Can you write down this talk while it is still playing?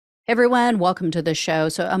Everyone, welcome to the show.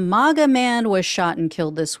 So, a MAGA man was shot and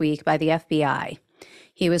killed this week by the FBI.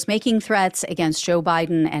 He was making threats against Joe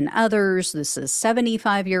Biden and others. This is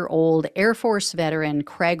 75-year-old Air Force veteran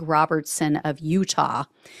Craig Robertson of Utah.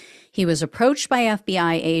 He was approached by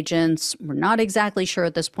FBI agents. We're not exactly sure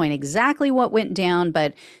at this point exactly what went down,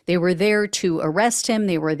 but they were there to arrest him.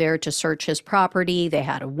 They were there to search his property. They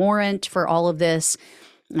had a warrant for all of this.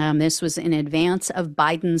 This was in advance of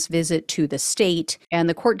Biden's visit to the state, and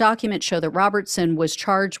the court documents show that Robertson was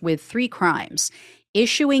charged with 3 crimes: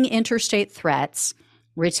 issuing interstate threats,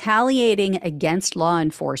 retaliating against law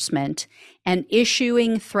enforcement, and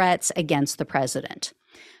issuing threats against the president.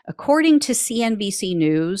 According to CNBC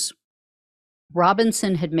News,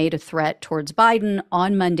 Robinson had made a threat towards Biden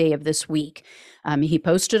on Monday of this week. He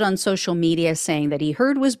posted on social media saying that he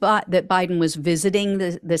heard that Biden was visiting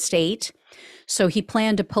the state, so he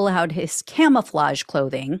planned to pull out his camouflage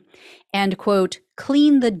clothing and, quote,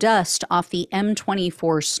 clean the dust off the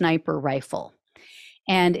M24 sniper rifle.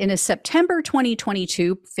 And in a September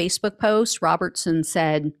 2022 Facebook post, Robertson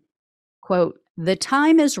said, quote, the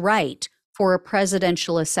time is right for a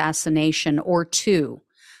presidential assassination or two.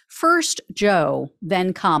 First Joe,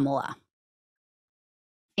 then Kamala.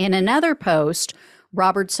 In another post,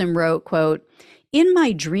 Robertson wrote, quote, in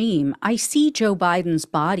my dream, I see Joe Biden's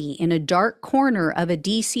body in a dark corner of a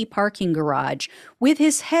DC parking garage with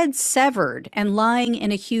his head severed and lying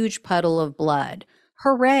in a huge puddle of blood.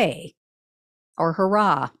 Hooray. Or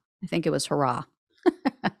hurrah. I think it was hurrah.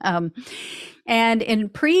 And in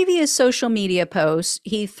previous social media posts,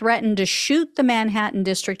 he threatened to shoot the Manhattan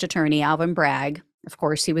District Attorney, Alvin Bragg. Of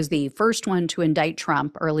course, he was the first one to indict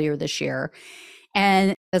Trump earlier this year.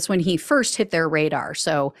 And that's when he first hit their radar.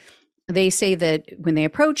 So they say that when they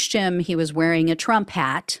approached him, he was wearing a Trump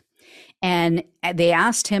hat. And they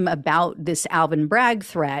asked him about this Alvin Bragg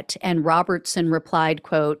threat. And Robertson replied,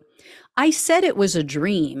 quote, I said it was a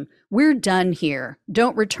dream. We're done here.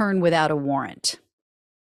 Don't return without a warrant.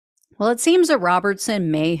 Well, it seems that Robertson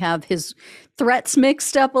may have his threats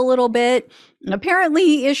mixed up a little bit. Apparently,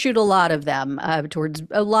 he issued a lot of them towards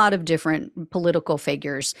a lot of different political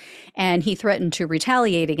figures, and he threatened to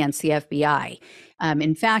retaliate against the FBI.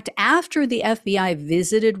 In fact, after the FBI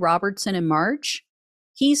visited Robertson in March,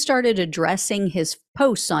 he started addressing his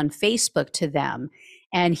posts on Facebook to them,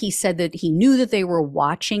 and he said that he knew that they were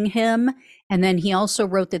watching him, and then he also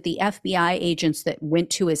wrote that the FBI agents that went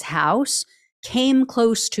to his house came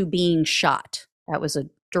close to being shot. That was a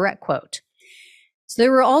direct quote. So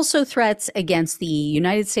there were also threats against the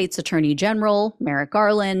United States Attorney General, Merrick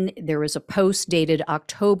Garland. There was a post dated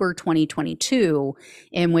October 2022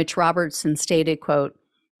 in which Robertson stated, quote,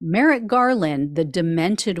 Merrick Garland, the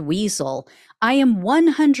demented weasel, I am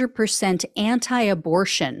 100%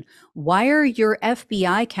 anti-abortion. Why are your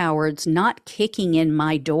FBI cowards not kicking in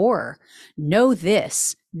my door? Know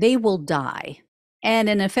this, they will die. And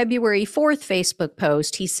in a February 4th Facebook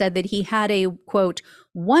post, he said that he had a, quote,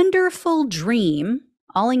 wonderful dream,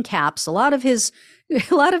 all in caps. A lot of his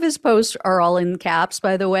posts are all in caps,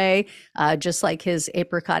 by the way, just like his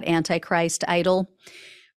apricot Antichrist idol.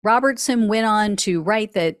 Robertson went on to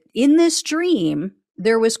write that in this dream,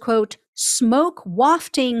 there was, quote, smoke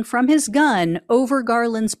wafting from his gun over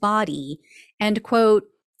Garland's body, and, quote,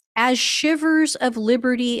 as shivers of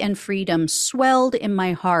liberty and freedom swelled in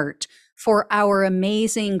my heart, for our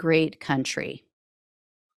amazing great country.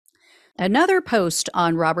 Another post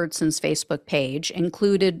on Robertson's Facebook page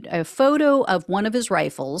included a photo of one of his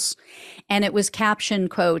rifles, and it was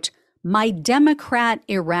captioned, quote, my Democrat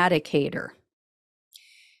eradicator.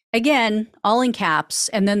 Again, all in caps.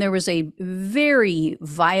 And then there was a very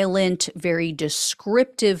violent, very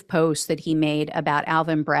descriptive post that he made about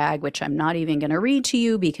Alvin Bragg, which I'm not even going to read to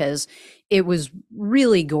you because it was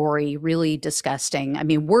really gory, really disgusting. I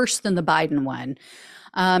mean, worse than the Biden one.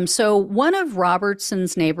 So one of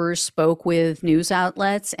Robertson's neighbors spoke with news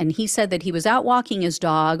outlets, and he said that he was out walking his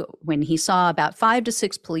dog when he saw about 5 to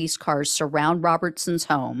 6 police cars surround Robertson's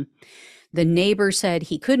home. The neighbor said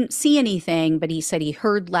he couldn't see anything, but he said he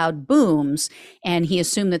heard loud booms, and he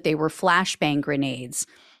assumed that they were flashbang grenades.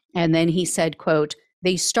 And then he said, quote,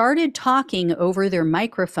 they started talking over their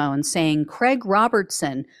microphone saying, Craig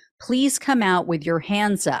Robertson, please come out with your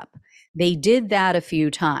hands up. They did that a few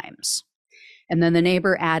times. And then the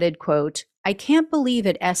neighbor added, quote, I can't believe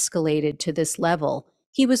it escalated to this level.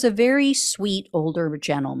 He was a very sweet older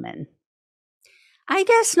gentleman. I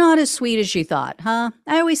guess not as sweet as you thought, huh?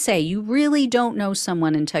 I always say you really don't know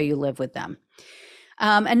someone until you live with them.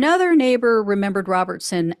 Another neighbor remembered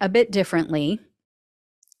Robertson a bit differently.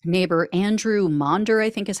 Neighbor Andrew Monder, I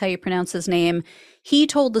think is how you pronounce his name. He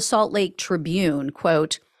told the Salt Lake Tribune,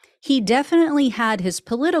 quote, He definitely had his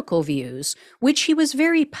political views, which he was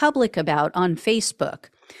very public about on Facebook.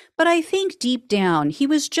 But I think deep down, he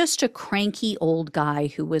was just a cranky old guy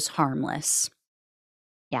who was harmless.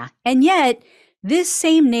 Yeah. And yet, this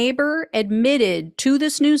same neighbor admitted to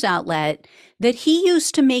this news outlet that he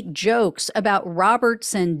used to make jokes about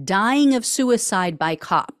Robertson dying of suicide by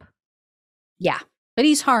cop. Yeah. But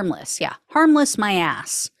he's harmless. Yeah. Harmless my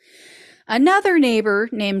ass. Another neighbor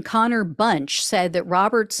named Connor Bunch said that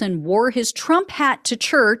Robertson wore his Trump hat to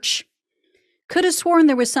church. Could have sworn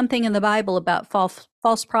there was something in the Bible about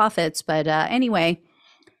false prophets, but anyway,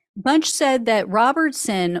 Bunch said that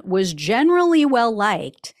Robertson was generally well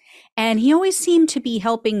liked, and he always seemed to be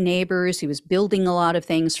helping neighbors. He was building a lot of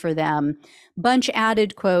things for them. Bunch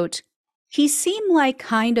added, quote, "He seemed like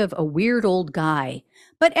kind of a weird old guy,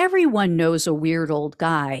 but everyone knows a weird old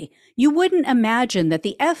guy. You wouldn't imagine that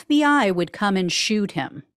the FBI would come and shoot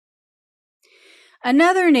him."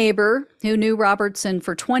 Another neighbor who knew Robertson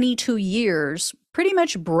for 22 years pretty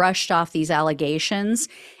much brushed off these allegations.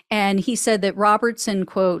 And he said that Robertson,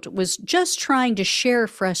 quote, was just trying to share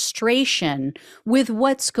frustration with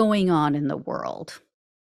what's going on in the world.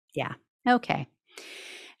 Yeah, okay.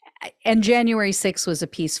 And January 6th was a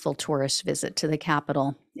peaceful tourist visit to the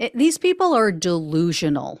Capitol. These people are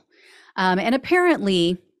delusional. And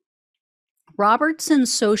apparently,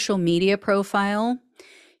 Robertson's social media profile,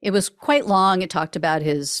 it was quite long. It talked about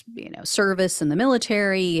his, service in the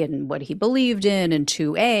military and what he believed in and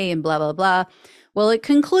 2A and blah, blah, blah. Well, it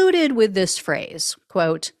concluded with this phrase,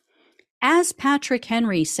 quote, "As Patrick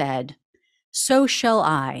Henry said, so shall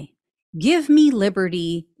I. Give me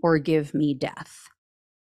liberty or give me death."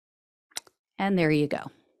 And there you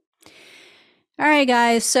go. All right,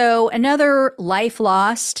 guys. So another life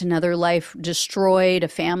lost, another life destroyed, a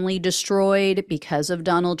family destroyed because of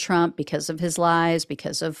Donald Trump, because of his lies,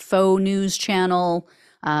 because of faux news channel,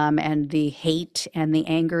 and the hate and the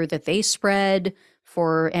anger that they spread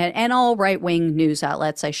and all right-wing news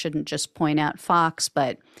outlets. I shouldn't just point out Fox,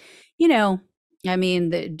 but,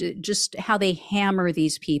 just how they hammer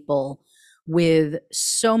these people with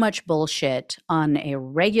so much bullshit on a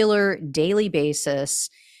regular daily basis.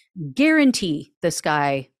 Guarantee this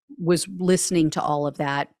guy was listening to all of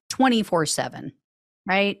that 24/7,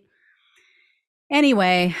 right?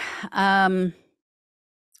 Anyway,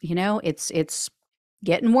 it's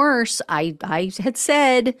getting worse. I had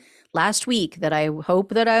said last week that I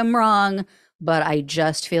hope that I'm wrong, but I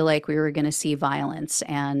just feel like we were going to see violence.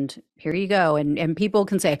 And here you go. And people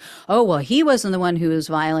can say, oh, well, he wasn't the one who was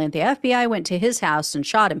violent. The FBI went to his house and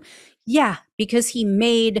shot him. Yeah, because he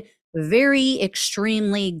made very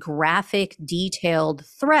extremely graphic, detailed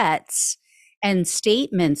threats and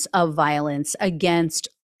statements of violence against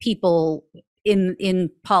people in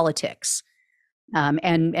politics,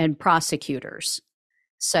 and prosecutors.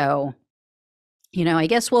 So, I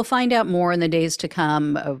guess we'll find out more in the days to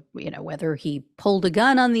come of, whether he pulled a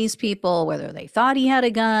gun on these people, whether they thought he had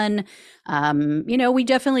a gun. We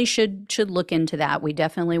definitely should look into that. We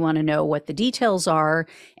definitely want to know what the details are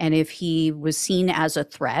and if he was seen as a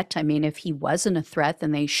threat. I mean, if he wasn't a threat,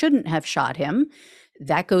 then they shouldn't have shot him.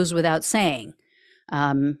 That goes without saying.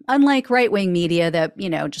 Unlike right-wing media that,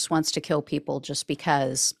 just wants to kill people just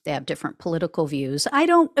because they have different political views. I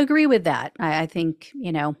don't agree with that. I think,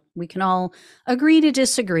 we can all agree to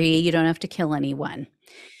disagree. You don't have to kill anyone.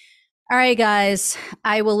 All right, guys,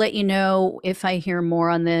 I will let you know if I hear more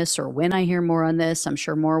on this or when I hear more on this. I'm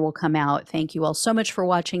sure more will come out. Thank you all so much for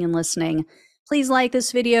watching and listening. Please like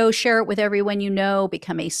this video, share it with everyone you know,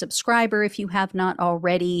 become a subscriber if you have not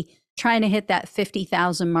already. Trying to hit that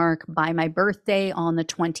 50,000 mark by my birthday on the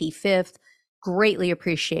 25th. Greatly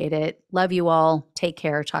appreciate it. Love you all. Take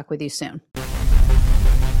care. Talk with you soon.